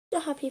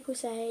know how people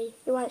say,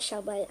 you want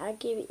show mate, I'll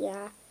give it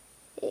ya.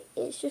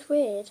 It's just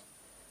weird.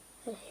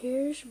 And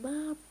here's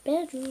my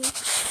bedroom.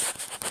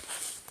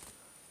 It's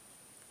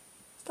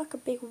like a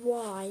big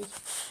Y.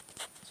 It's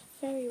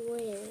very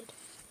weird.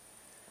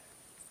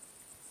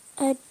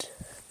 And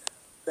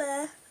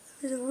there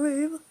is a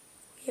room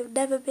we have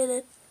never been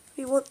in.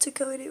 We want to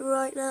go in it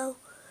right now.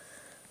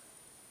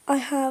 I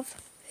have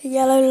a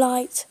yellow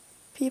light.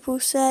 People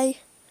say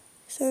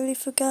it's only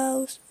for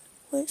girls.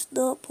 Well, it's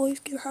not. Boys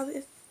can have it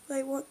if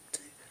they want to.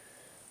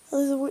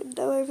 And there's a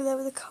window over there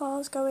with the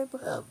cars going.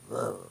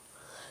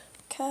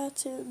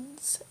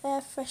 Curtains,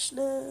 air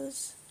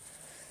fresheners,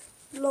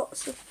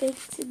 lots of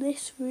things in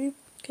this room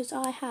because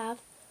I have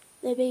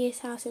the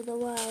biggest house in the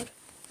world.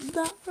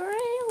 Not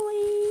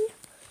really.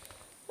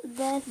 And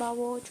there's my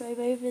wardrobe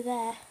over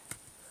there.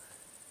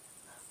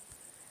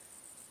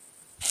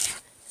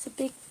 It's a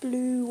big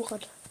blue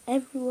one.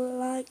 Everyone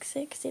likes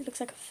it because it looks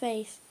like a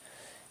face.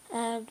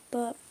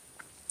 But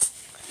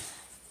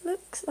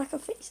looks like a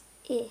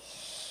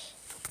face-ish.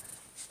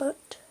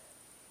 But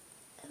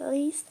at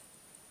least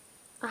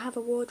I have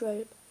a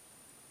wardrobe.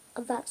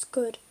 And that's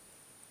good.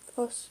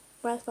 Where's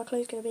my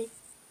clothes going to be?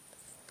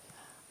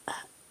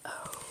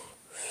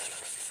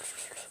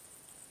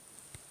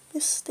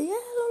 Mr.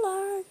 Yellow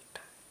Light.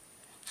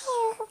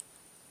 Oh,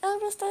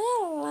 Mr.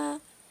 Yellow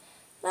Light.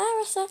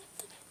 Larissa.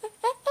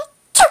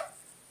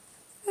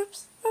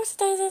 Oops. What's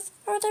this?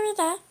 What are we doing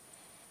there?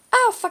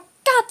 Oh, for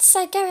God's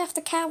sake, get me off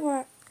the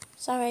camera.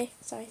 Sorry.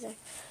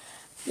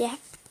 Yeah,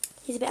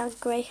 he's a bit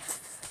angry.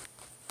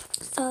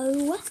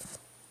 So,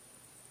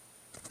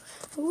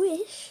 I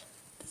wish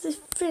there's this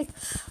thing.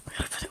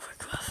 I bet it won't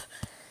come off.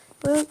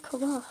 It won't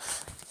come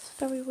off. It's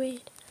very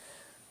weird.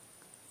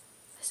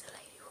 There's a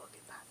lady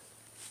walking back.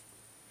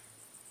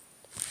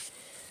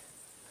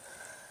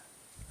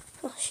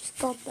 Oh, she's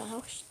gone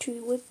now. She's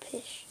too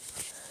wimpish.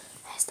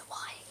 There's the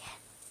Y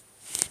again.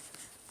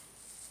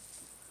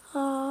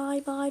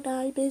 Hi, my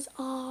name is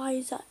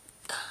Isaac.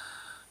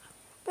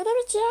 My name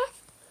is Jeff.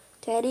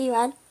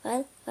 21.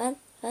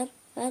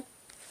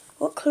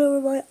 What colour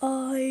are my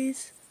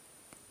eyes?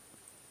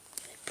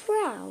 They're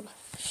brown.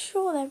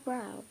 Sure, they're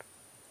brown.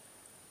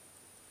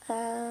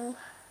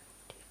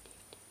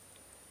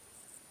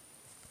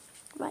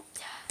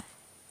 Right.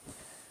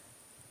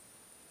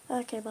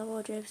 Okay, my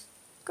wardrobe's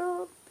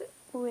got a bit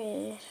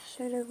weird. I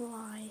don't know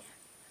why.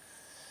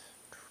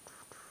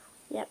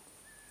 Yep.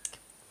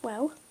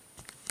 Well,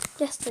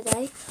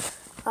 yesterday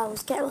I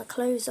was getting my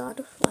clothes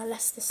on while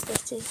Leicester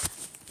City.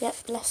 Yep,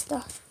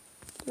 Leicester.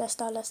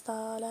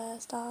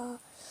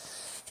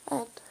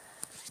 And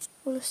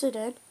all of a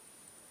sudden,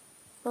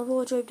 my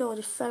wardrobe door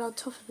just fell on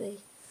top of me.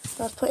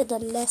 I was putting the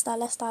Leicester,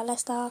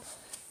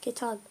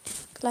 get on,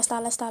 Leicester.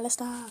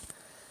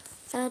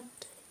 And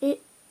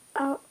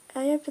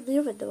I opened the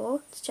other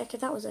door to check if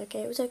that was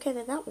okay. It was okay,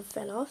 then that one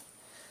fell off.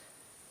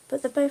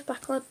 But they're both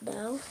back on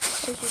now,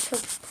 as you can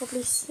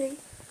probably see.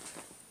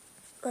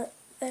 Right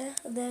there,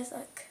 and there's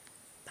like,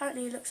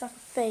 apparently it looks like a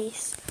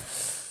face.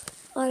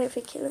 I don't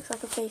think it looks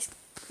like a face.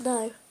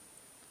 No,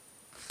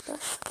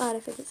 I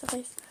don't think it's a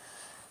face.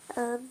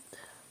 I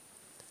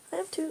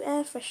have 2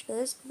 air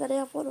fresheners, and then I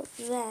have one up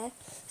there.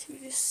 So you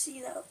can just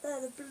see that up there,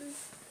 the blue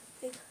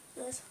thing.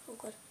 There's, oh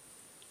god.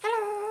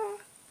 Hello!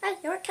 Hey,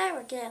 you're okay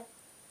again.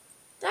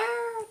 No,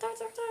 don't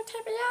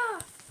take me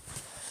off.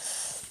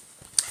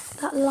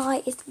 That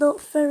light is not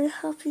very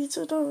happy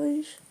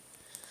tonight.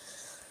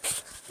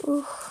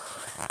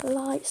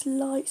 Lights.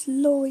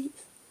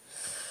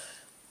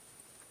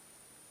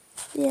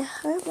 Yeah,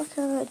 I have like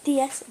a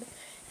DS and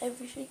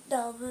everything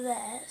down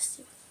there,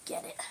 so you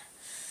get it.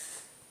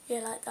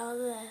 Yeah, like down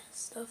there,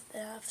 stuff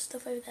there. I have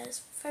stuff over there.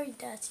 It's very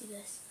dirty,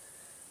 this.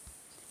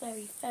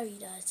 Very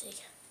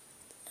dirty.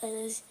 And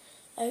there's,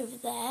 over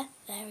there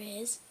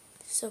is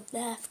some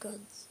Nerf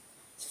guns.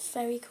 It's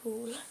very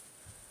cool.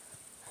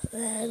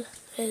 And then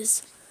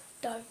there's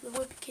the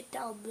one kid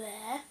down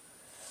there.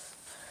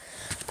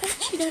 I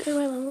actually don't know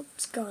where my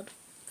mum's gone.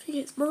 I think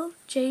it's Mum,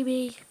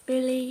 Jamie,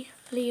 Billy,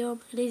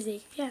 Liam and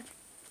Izzy. Yeah.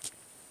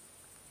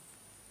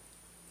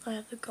 I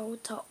have the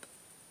gold top.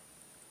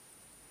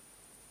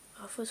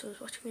 I thought someone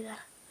was watching me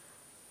there.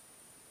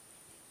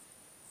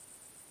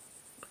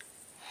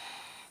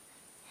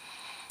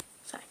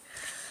 So, a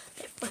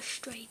bit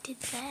frustrated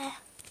there.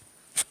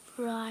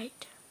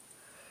 Right.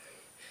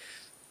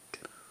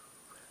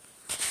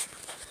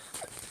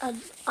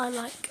 And I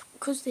like,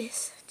 because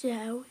this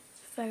gel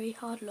is a very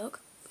hard look,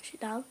 push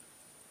it down,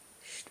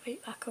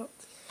 straight back up.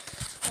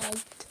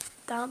 And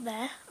down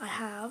there I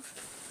have,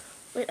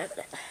 wait a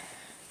minute,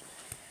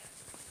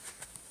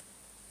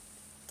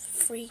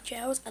 3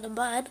 gels and a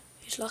man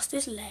who's lost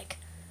his leg.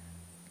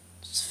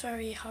 It's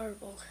very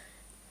horrible.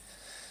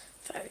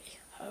 Very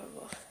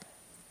horrible.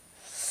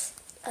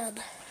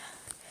 And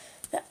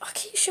I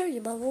keep showing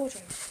you my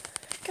wardrobe.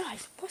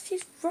 Guys, what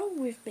is wrong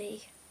with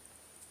me?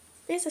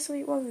 Is there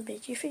something wrong with me?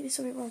 Do you think there's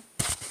something wrong?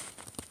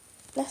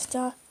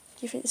 Lester,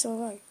 do you think there's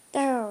something wrong?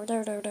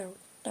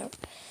 No.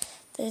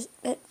 There's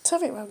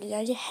something wrong with you.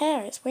 Your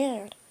hair, it's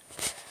weird.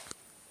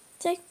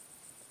 See?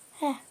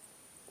 Hair.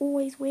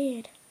 always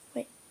weird.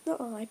 Wait, not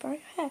an eyebrow,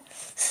 hair.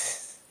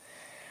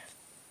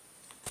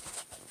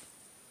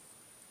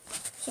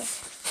 So,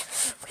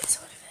 wait, it's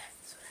over there.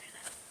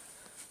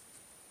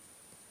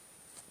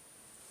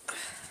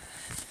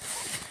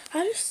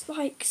 I just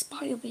like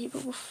spying on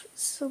people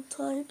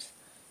sometimes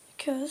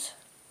because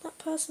that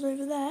person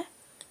over there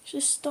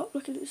just stopped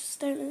looking at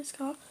staring at his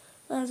car.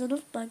 There's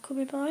another man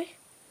coming by.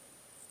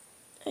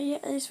 And yeah,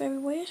 and it's very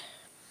weird.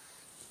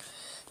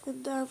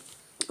 And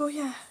oh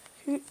yeah,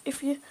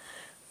 if you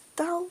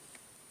down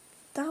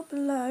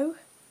below,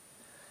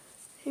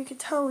 you can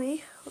tell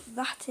me what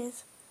that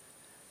is,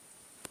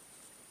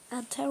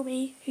 and tell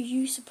me who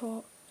you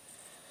support.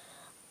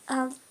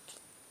 And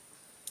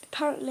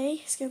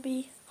apparently it's going to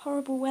be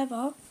horrible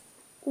weather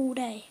all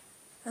day,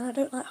 and I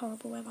don't like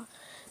horrible weather.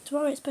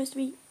 Tomorrow it's supposed to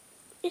be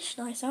ish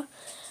nicer.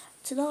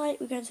 Tonight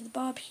we're going to the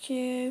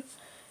barbecue.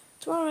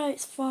 Tomorrow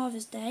it's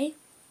Father's Day,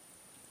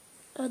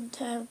 and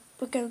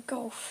we're going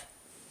golf.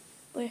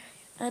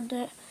 And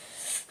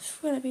it's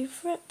going to be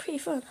pretty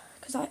fun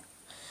because when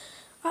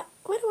I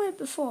went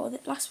before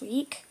last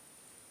week,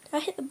 I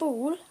hit the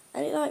ball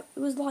and it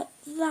was like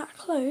that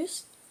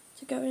close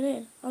to going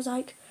in. I was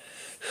like,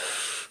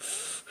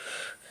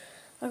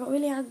 I got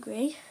really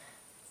angry,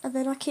 and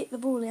then I kicked the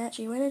ball and it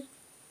actually went in.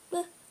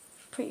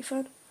 Pretty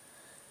fun.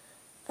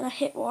 And I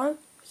hit one,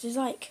 which is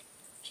like,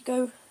 if you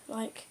go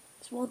like,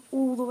 it's one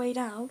all the way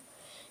down.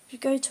 If you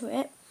go to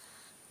it,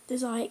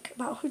 there's like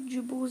about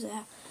 100 balls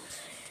there.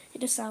 It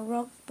does sound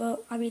wrong,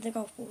 but I mean the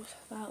golf balls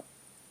about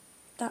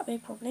that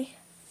big probably,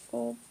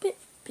 or a bit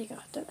bigger,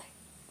 don't they?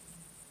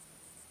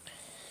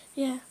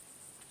 Yeah,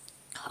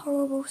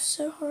 horrible,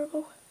 so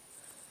horrible.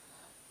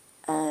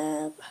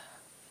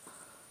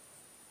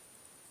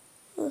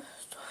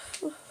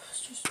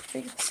 It's just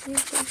really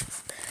sneaky.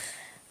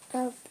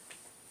 Oh,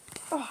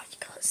 you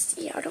can't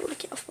see it. I don't want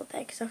to get off my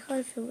bed because I kind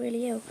of feel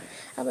really ill,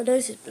 and my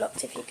nose is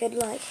blocked. If you could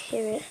like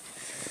hear it,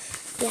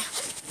 yeah,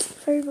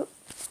 very much.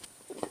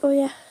 Oh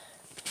yeah.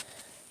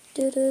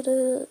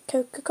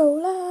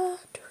 Coca-Cola.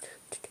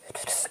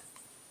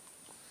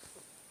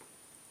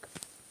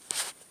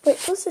 Wait,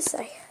 what's this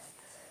say?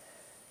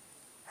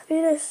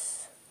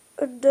 Happiness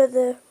under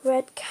the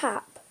red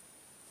cap.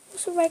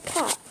 What's a red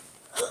cap?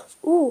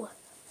 Ooh,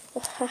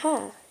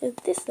 haha. Is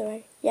this the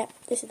red? Yeah,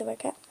 this is the red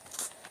cap.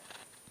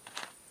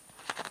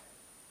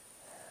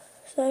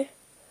 So,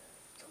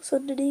 what's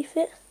underneath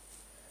it?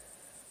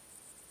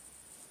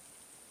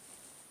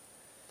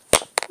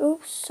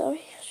 Oh,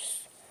 sorry, I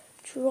just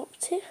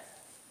dropped it.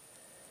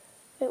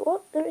 Wait,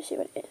 what? Let me see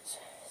what it is.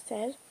 It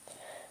says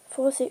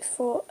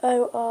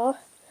 4640R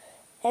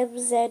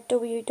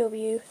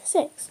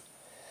MZWW6.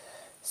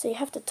 So you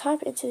have to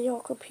type it into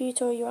your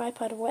computer or your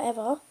iPad or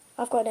whatever.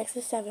 I've got an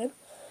Nexus 7.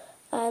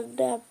 And,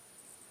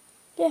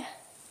 yeah.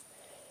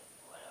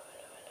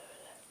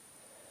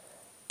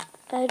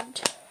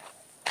 And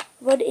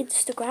I'm on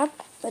Instagram.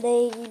 My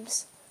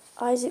name's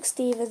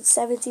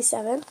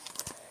IsaacStevens77.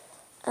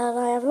 And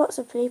I have lots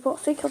of people. I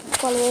think I'm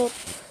following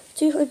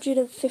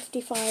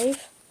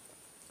 255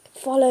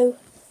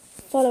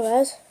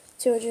 followers.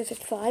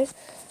 255.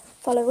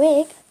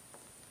 Following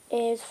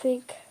is, I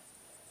think,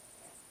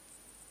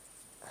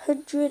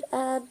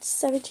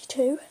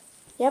 172.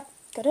 Yep,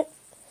 got it.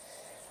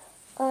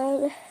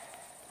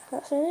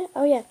 That's it.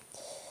 Oh yeah.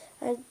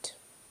 And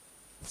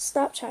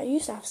Snapchat. I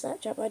used to have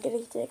Snapchat, but I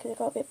deleted it because it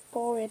got a bit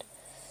boring.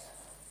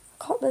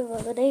 I can't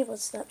remember the name on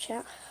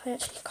Snapchat. I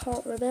actually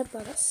can't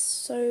remember. That's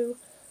so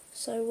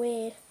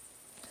weird.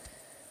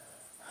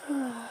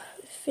 I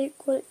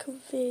think what it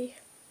could be.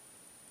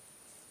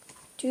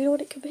 Do you know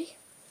what it could be?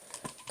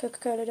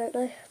 Coca-Cola, don't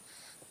know.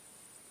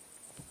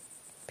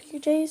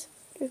 PJs?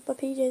 With my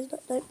PJs,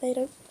 no, they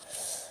don't.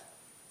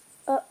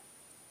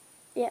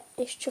 Yeah,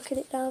 it's chucking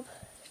it down.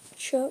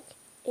 Chuck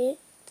it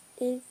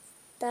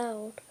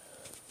down.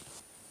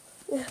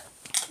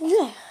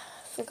 Yeah,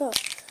 forgot.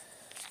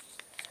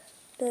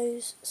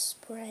 Nose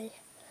spray.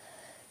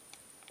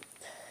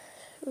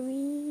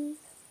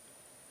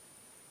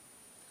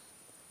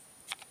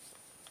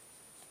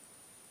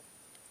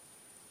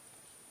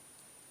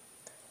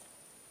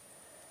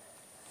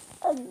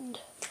 And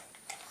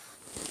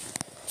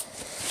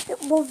in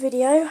one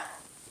video,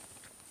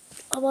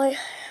 I might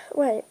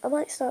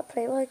start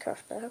playing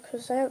Minecraft now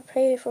because I haven't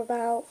played it for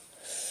about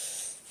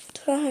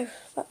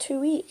 2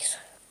 weeks.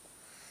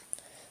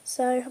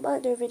 So I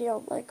might do a video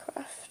on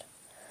Minecraft.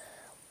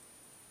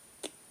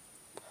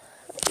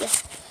 Yeah,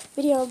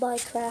 video on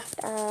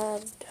Minecraft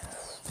and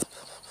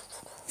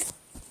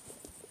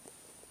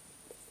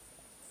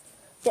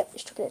yep,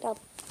 just chucking it down.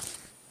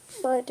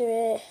 Might do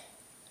it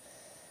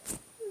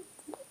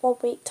 1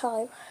 week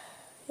time.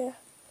 Yeah.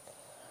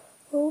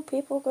 Oh,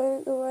 people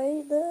going the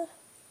way there.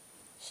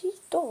 She's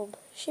dumb.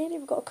 She ain't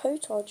even got a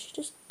coat on. She's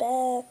just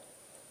bare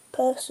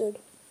person.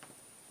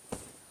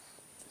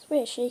 It's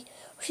weird. She's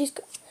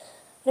got.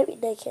 I don't mean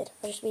naked.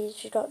 I just mean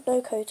she's got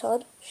no coat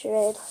on. She's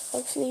wearing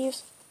long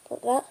sleeves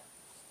like that,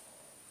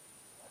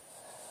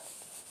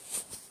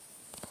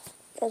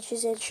 and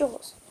she's in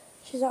shorts.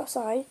 She's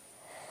outside,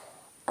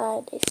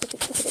 and it's looking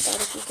it down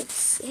if you can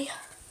see.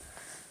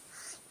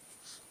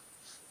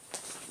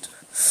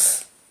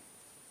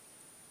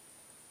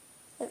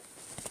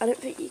 I don't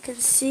think you can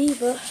see,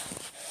 but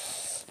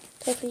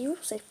hopefully you will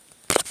see.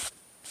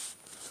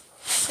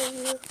 So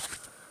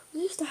I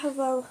used to have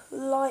a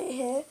light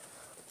here,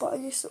 but I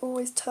used to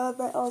always turn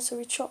that on, so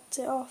we chopped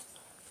it off.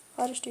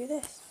 I just do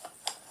this.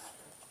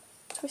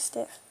 Twist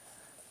it.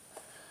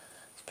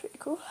 It's pretty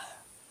cool.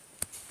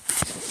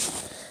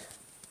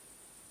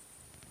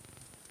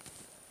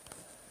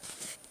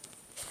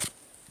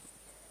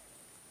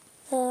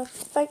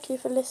 Thank you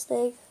for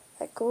listening,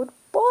 and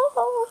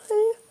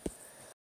goodbye.